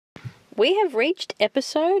we have reached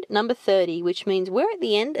episode number 30, which means we're at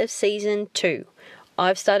the end of season 2.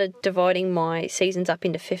 I've started dividing my seasons up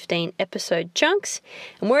into 15 episode chunks,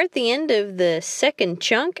 and we're at the end of the second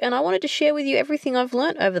chunk, and I wanted to share with you everything I've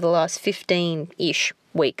learnt over the last 15-ish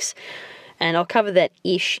weeks. And I'll cover that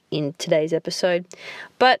ish in today's episode.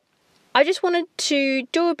 But I just wanted to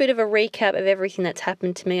do a bit of a recap of everything that's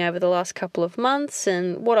happened to me over the last couple of months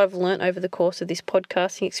and what I've learnt over the course of this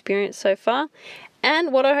podcasting experience so far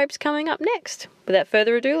and what I hope's coming up next. Without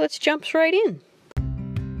further ado, let's jump straight in.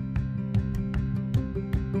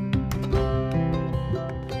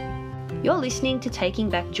 You're listening to Taking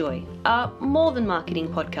Back Joy, a More Than Marketing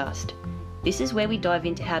podcast. This is where we dive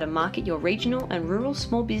into how to market your regional and rural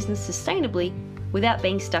small business sustainably without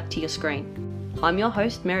being stuck to your screen. I'm your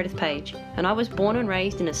host, Meredith Page, and I was born and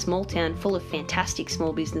raised in a small town full of fantastic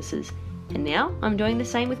small businesses, and now I'm doing the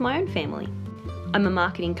same with my own family. I'm a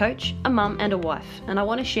marketing coach, a mum and a wife, and I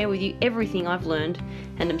want to share with you everything I've learned,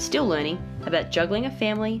 and am still learning, about juggling a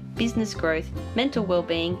family, business growth, mental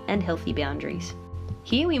well-being and healthy boundaries.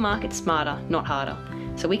 Here we market smarter, not harder,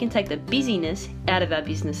 so we can take the busyness out of our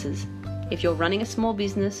businesses. If you're running a small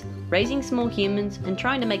business, raising small humans and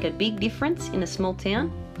trying to make a big difference in a small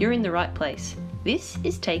town, you're in the right place. This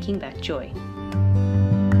is Taking Back Joy.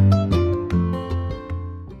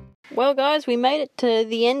 Well guys, we made it to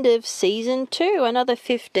the end of season 2, another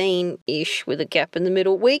 15-ish with a gap in the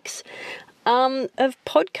middle weeks of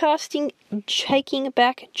podcasting Taking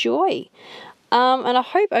Back Joy. And I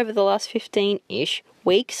hope over the last 15-ish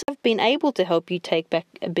weeks I've been able to help you take back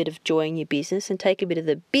a bit of joy in your business and take a bit of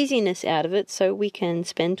the busyness out of it so we can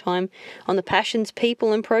spend time on the passions,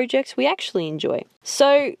 people and projects we actually enjoy.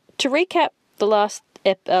 So to recap the last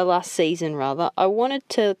season, I wanted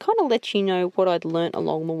to kind of let you know what I'd learnt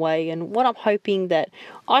along the way and what I'm hoping that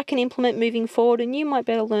I can implement moving forward, and you might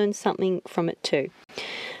be able to learn something from it too.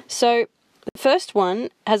 So the first one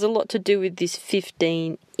has a lot to do with this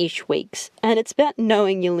 15-ish weeks, and it's about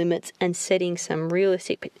knowing your limits and setting some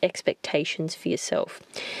realistic expectations for yourself.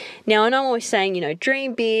 Now, I know I'm always saying,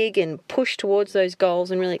 dream big and push towards those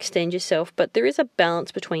goals and really extend yourself, but there is a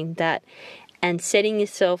balance between that and setting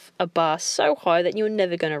yourself a bar so high that you're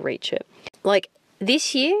never going to reach it. Like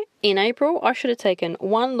this year, in April, I should have taken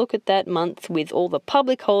one look at that month with all the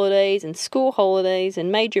public holidays and school holidays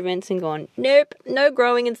and major events and gone, nope, no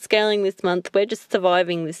growing and scaling this month. We're just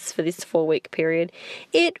surviving this for this 4-week period.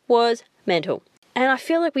 It was mental. And I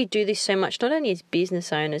feel like we do this so much, not only as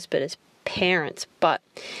business owners, but as parents. But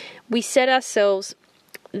we set ourselves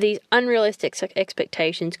these unrealistic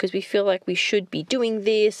expectations because we feel like we should be doing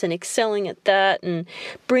this and excelling at that and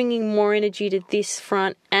bringing more energy to this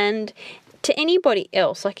front. And to anybody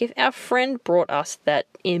else, like if our friend brought us that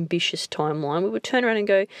ambitious timeline, we would turn around and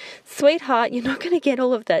go, sweetheart, you're not going to get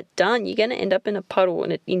all of that done. You're going to end up in a puddle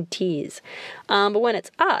and in tears. But when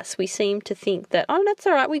it's us, we seem to think that, oh, that's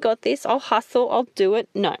all right, we got this. I'll hustle, I'll do it.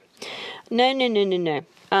 No.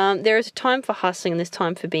 There is a time for hustling and there's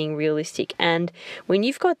time for being realistic. And when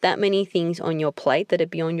you've got that many things on your plate that are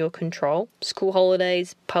beyond your control, school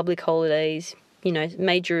holidays, public holidays,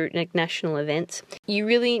 major national events, you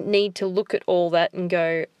really need to look at all that and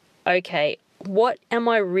go, okay, what am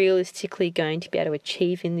I realistically going to be able to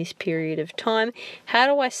achieve in this period of time? How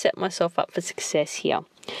do I set myself up for success here?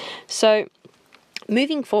 So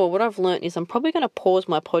moving forward, what I've learnt is I'm probably going to pause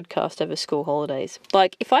my podcast over school holidays.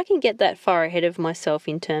 Like, if I can get that far ahead of myself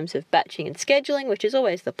in terms of batching and scheduling, which is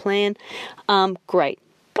always the plan, great.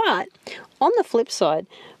 But on the flip side,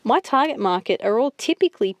 my target market are all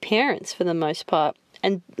typically parents for the most part.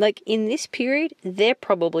 And like in this period, they're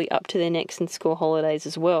probably up to their necks in school holidays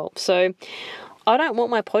as well. So I don't want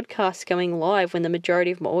my podcast going live when the majority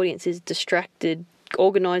of my audience is distracted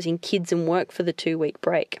organising kids and work for the 2-week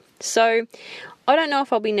break. So I don't know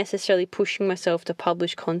if I'll be necessarily pushing myself to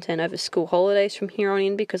publish content over school holidays from here on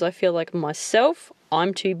in because I feel like myself,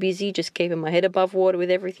 I'm too busy just keeping my head above water with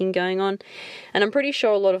everything going on. And I'm pretty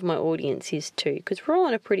sure a lot of my audience is too because we're all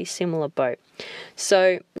in a pretty similar boat.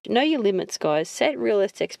 So know your limits, guys. Set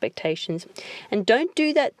realistic expectations. And don't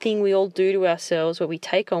do that thing we all do to ourselves where we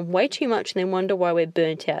take on way too much and then wonder why we're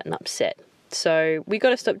burnt out and upset. So we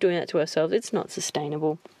got to stop doing that to ourselves. It's not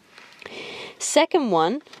sustainable. Second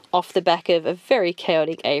one, off the back of a very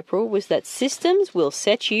chaotic April, was that systems will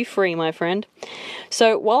set you free, my friend.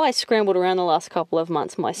 So while I scrambled around the last couple of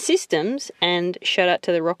months, my systems, and shout out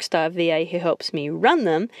to the Rockstar VA who helps me run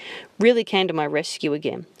them, really came to my rescue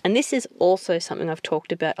again. And this is also something I've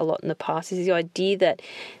talked about a lot in the past, is the idea that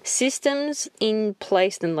systems in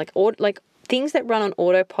place and like things that run on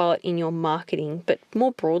autopilot in your marketing, but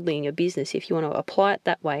more broadly in your business, if you want to apply it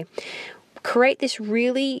that way, create this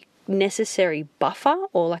really necessary buffer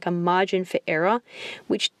or like a margin for error,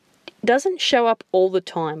 which doesn't show up all the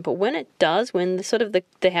time, but when it does, when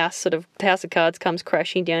the house of cards comes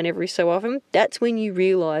crashing down every so often, that's when you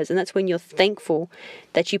realize, and that's when you're thankful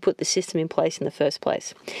that you put the system in place in the first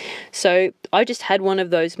place. So I just had one of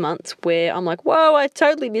those months where I'm like, whoa, I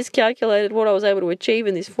totally miscalculated what I was able to achieve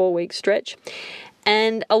in this 4-week stretch,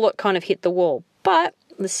 and a lot kind of hit the wall. But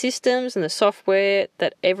the systems and the software,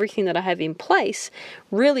 that everything that I have in place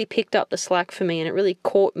really picked up the slack for me, and it really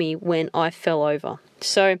caught me when I fell over.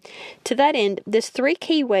 So to that end, there's 3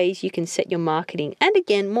 key ways you can set your marketing, and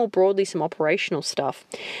again, more broadly, some operational stuff.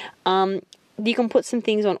 You can put some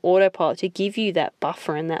things on autopilot to give you that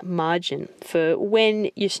buffer and that margin for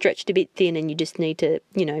when you're stretched a bit thin and you just need to,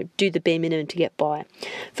 do the bare minimum to get by.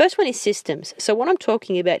 First one is systems. So what I'm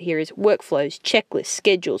talking about here is workflows, checklists,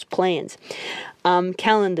 schedules, plans,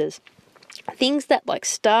 calendars. Things that like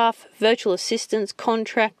staff, virtual assistants,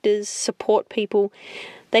 contractors, support people,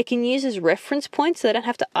 they can use as reference points so they don't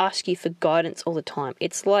have to ask you for guidance all the time.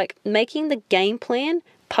 It's like making the game plan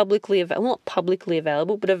not publicly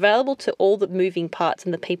available, but available to all the moving parts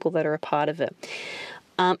and the people that are a part of it.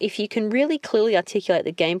 If you can really clearly articulate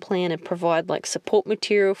the game plan and provide like support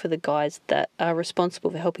material for the guys that are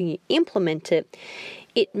responsible for helping you implement it,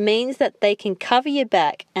 it means that they can cover your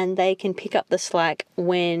back and they can pick up the slack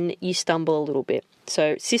when you stumble a little bit.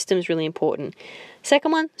 So systems really important.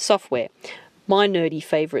 Second one, software. My nerdy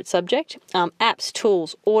favorite subject. Apps,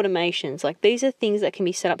 tools, automations. Like these are things that can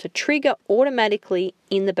be set up to trigger automatically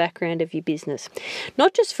in the background of your business.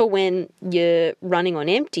 Not just for when you're running on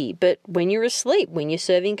empty, but when you're asleep, when you're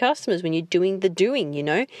serving customers, when you're doing the doing,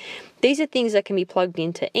 These are things that can be plugged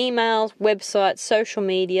into emails, websites, social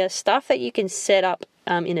media, stuff that you can set up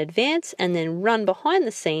in advance and then run behind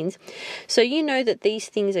the scenes, so you know that these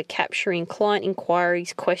things are capturing client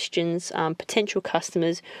inquiries, questions, potential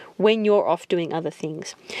customers when you're off doing other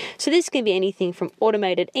things. So this can be anything from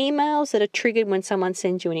automated emails that are triggered when someone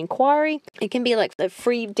sends you an inquiry. It can be like the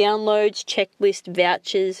free downloads, checklist,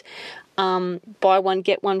 vouchers, buy one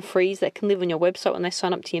get one frees that can live on your website when they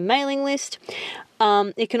sign up to your mailing list.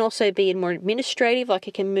 It can also be more administrative, like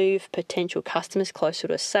it can move potential customers closer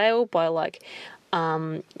to a sale by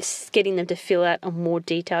getting them to fill out a more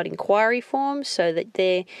detailed inquiry form so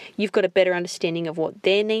that you've got a better understanding of what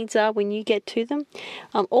their needs are when you get to them.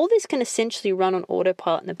 All this can essentially run on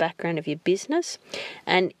autopilot in the background of your business,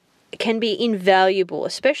 and can be invaluable,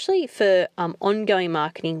 especially for ongoing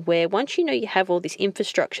marketing, where once you know you have all this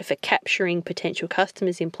infrastructure for capturing potential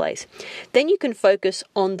customers in place, then you can focus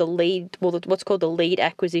on the lead, what's called the lead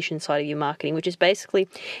acquisition side of your marketing, which is basically,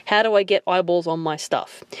 how do I get eyeballs on my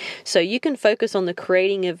stuff? So you can focus on the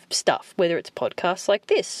creating of stuff, whether it's podcasts like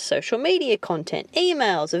this, social media content,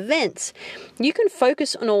 emails, events. You can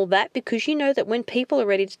focus on all that because you know that when people are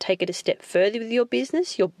ready to take it a step further with your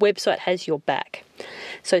business, your website has your back.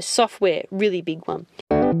 So software, really big one.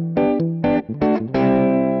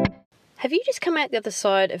 Have you just come out the other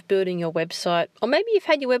side of building your website? Or maybe you've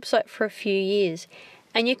had your website for a few years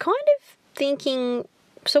and you're kind of thinking,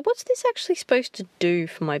 so what's this actually supposed to do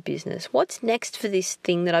for my business? What's next for this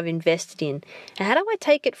thing that I've invested in? And how do I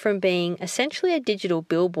take it from being essentially a digital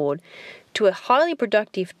billboard to a highly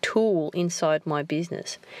productive tool inside my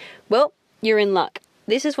business? Well, you're in luck.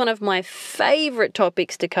 This is one of my favorite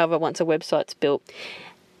topics to cover once a website's built.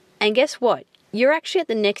 And guess what? You're actually at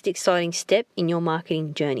the next exciting step in your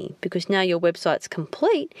marketing journey, because now your website's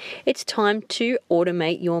complete, it's time to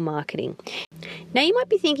automate your marketing. Now you might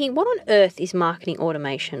be thinking, what on earth is marketing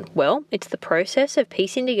automation? Well, it's the process of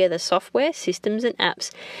piecing together software, systems and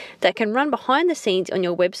apps that can run behind the scenes on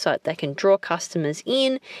your website, that can draw customers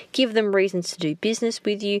in, give them reasons to do business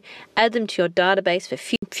with you, add them to your database for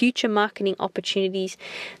future marketing opportunities.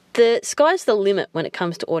 The sky's the limit when it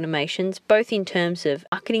comes to automations, both in terms of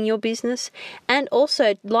marketing your business and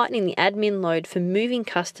also lightening the admin load for moving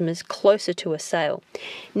customers closer to a sale.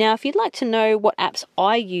 Now, if you'd like to know what apps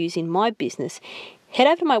I use in my business, head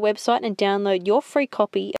over to my website and download your free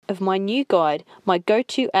copy of my new guide, My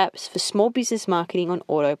Go-To Apps for Small Business Marketing on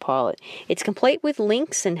Autopilot. It's complete with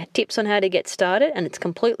links and tips on how to get started, and it's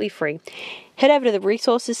completely free. Head over to the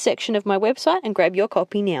resources section of my website and grab your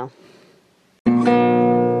copy now.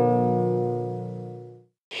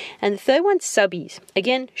 And the third one's subbies.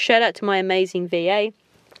 Again, shout out to my amazing VA.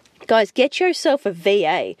 Guys, get yourself a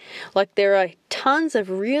VA. Like, there are tons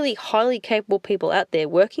of really highly capable people out there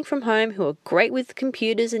working from home who are great with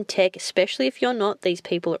computers and tech, especially if you're not. These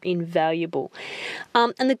people are invaluable.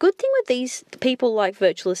 And the good thing with these people like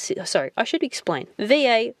VA,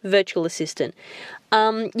 virtual assistant.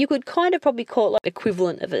 You could kind of probably call it like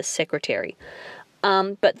equivalent of a secretary.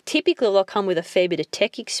 But typically they'll come with a fair bit of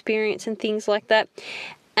tech experience and things like that.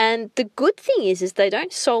 And the good thing is they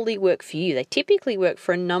don't solely work for you. They typically work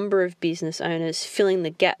for a number of business owners filling the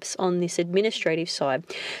gaps on this administrative side.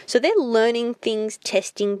 So they're learning things,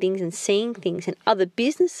 testing things and seeing things in other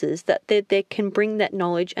businesses that they can bring that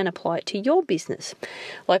knowledge and apply it to your business.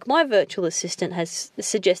 Like my virtual assistant has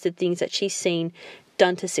suggested things that she's seen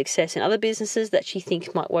done to success in other businesses that she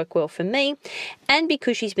thinks might work well for me, and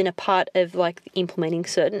because she's been a part of like implementing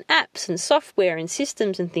certain apps and software and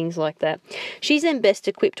systems and things like that, she's then best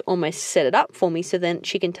equipped to almost set it up for me, so then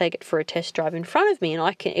she can take it for a test drive in front of me,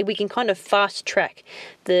 and we can kind of fast track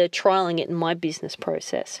the trialing it in my business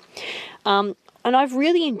process. And I've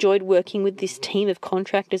really enjoyed working with this team of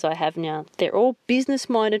contractors I have now. They're all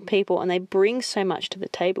business-minded people and they bring so much to the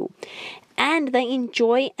table. And they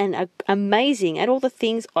enjoy and are amazing at all the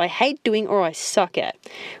things I hate doing or I suck at.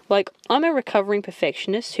 Like, I'm a recovering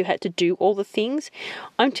perfectionist who had to do all the things.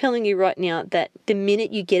 I'm telling you right now that the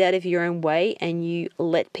minute you get out of your own way and you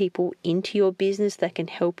let people into your business that can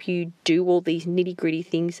help you do all these nitty-gritty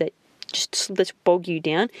things that just bog you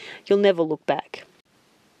down, you'll never look back.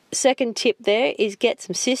 Second tip there is get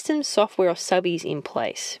some systems, software or subbies in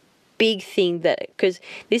place. Big thing, that because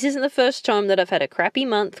this isn't the first time that I've had a crappy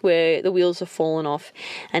month where the wheels have fallen off,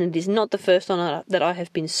 and it is not the first time that I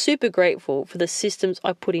have been super grateful for the systems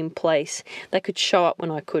I put in place that could show up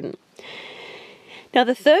when I couldn't. Now,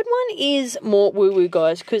 the third one is more woo-woo,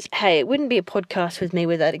 guys, because, hey, it wouldn't be a podcast with me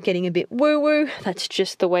without it getting a bit woo-woo. That's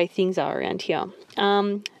just the way things are around here.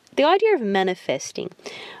 The idea of manifesting.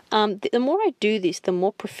 The more I do this, the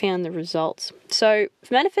more profound the results. So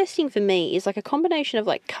manifesting for me is like a combination of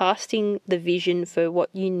like casting the vision for what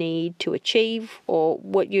you need to achieve or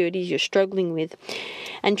what it is you're struggling with,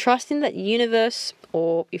 and trusting that the universe,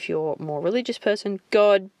 or if you're a more religious person,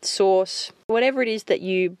 God, source, whatever it is that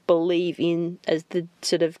you believe in as the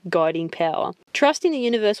sort of guiding power, trusting the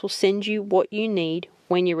universe will send you what you need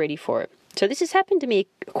when you're ready for it. So this has happened to me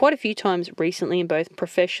quite a few times recently in both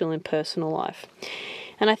professional and personal life.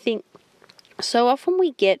 And I think so often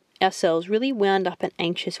we get ourselves really wound up and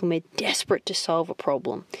anxious when we're desperate to solve a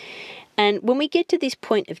problem. And when we get to this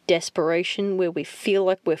point of desperation where we feel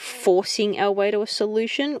like we're forcing our way to a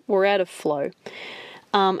solution, we're out of flow.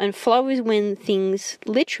 And flow is when things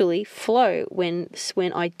literally flow, when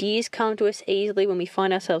ideas come to us easily, when we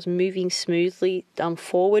find ourselves moving smoothly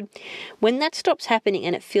forward. When that stops happening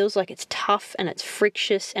and it feels like it's tough and it's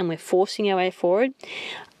frictious and we're forcing our way forward,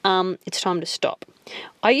 it's time to stop.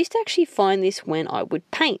 I used to actually find this when I would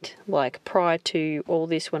paint, like prior to all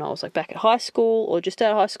this, when I was like back at high school or just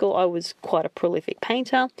out of high school, I was quite a prolific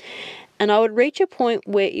painter, and I would reach a point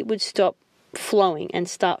where it would stop flowing and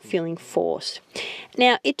start feeling forced.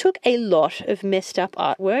 Now, it took a lot of messed up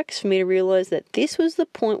artworks for me to realize that this was the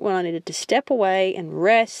point where I needed to step away and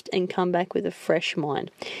rest and come back with a fresh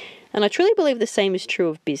mind. And I truly believe the same is true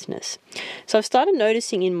of business. So I've started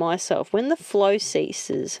noticing in myself when the flow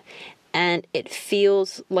ceases and it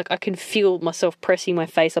feels like I can feel myself pressing my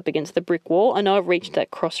face up against the brick wall, I know I've reached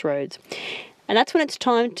that crossroads. And that's when it's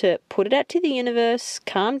time to put it out to the universe,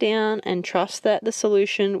 calm down, and trust that the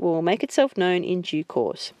solution will make itself known in due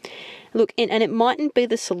course. Look, and it mightn't be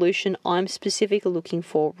the solution I'm specifically looking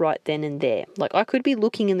for right then and there. Like, I could be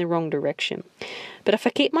looking in the wrong direction. But if I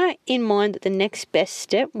keep in mind that the next best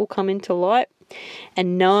step will come into light,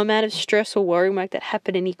 and no amount of stress or worry will make that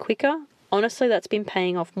happen any quicker, honestly, that's been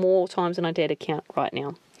paying off more times than I dare to count right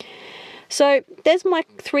now. So there's my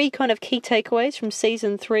 3 kind of key takeaways from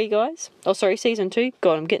season 3, guys. Oh, sorry, season 2.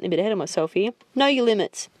 God, I'm getting a bit ahead of myself here. Know your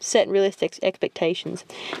limits. Set realistic expectations.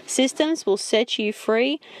 Systems will set you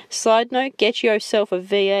free. Side note, get yourself a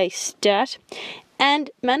VA stat.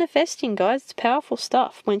 And manifesting, guys, it's powerful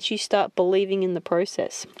stuff once you start believing in the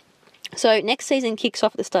process. So next season kicks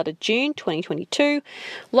off at the start of June 2022.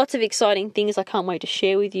 Lots of exciting things I can't wait to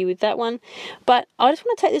share with you with that one. But I just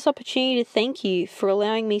want to take this opportunity to thank you for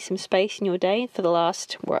allowing me some space in your day for the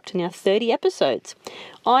last, we're up to now 30 episodes.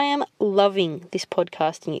 I am loving this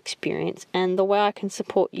podcasting experience and the way I can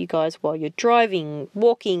support you guys while you're driving,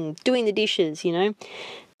 walking, doing the dishes,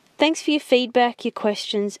 Thanks for your feedback, your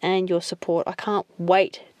questions, and your support. I can't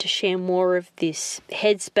wait to share more of this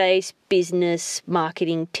headspace, business,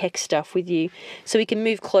 marketing, tech stuff with you so we can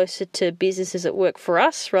move closer to businesses that work for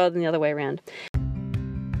us rather than the other way around.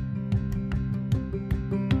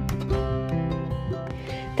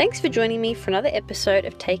 Thanks for joining me for another episode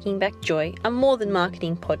of Taking Back Joy, a More Than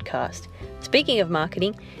Marketing podcast. Speaking of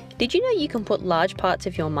marketing, did you know you can put large parts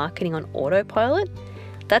of your marketing on autopilot?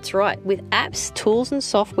 That's right, with apps, tools and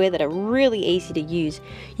software that are really easy to use,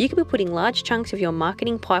 you could be putting large chunks of your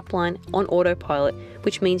marketing pipeline on autopilot,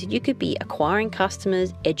 which means that you could be acquiring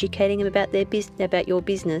customers, educating them about about your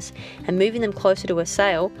business and moving them closer to a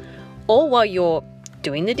sale, all while you're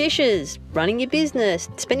doing the dishes, running your business,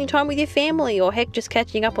 spending time with your family, or heck, just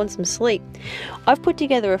catching up on some sleep. I've put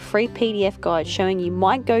together a free PDF guide showing you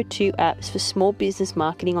my go-to apps for small business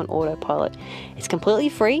marketing on autopilot. It's completely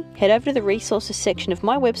free. Head over to the resources section of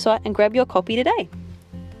my website and grab your copy today.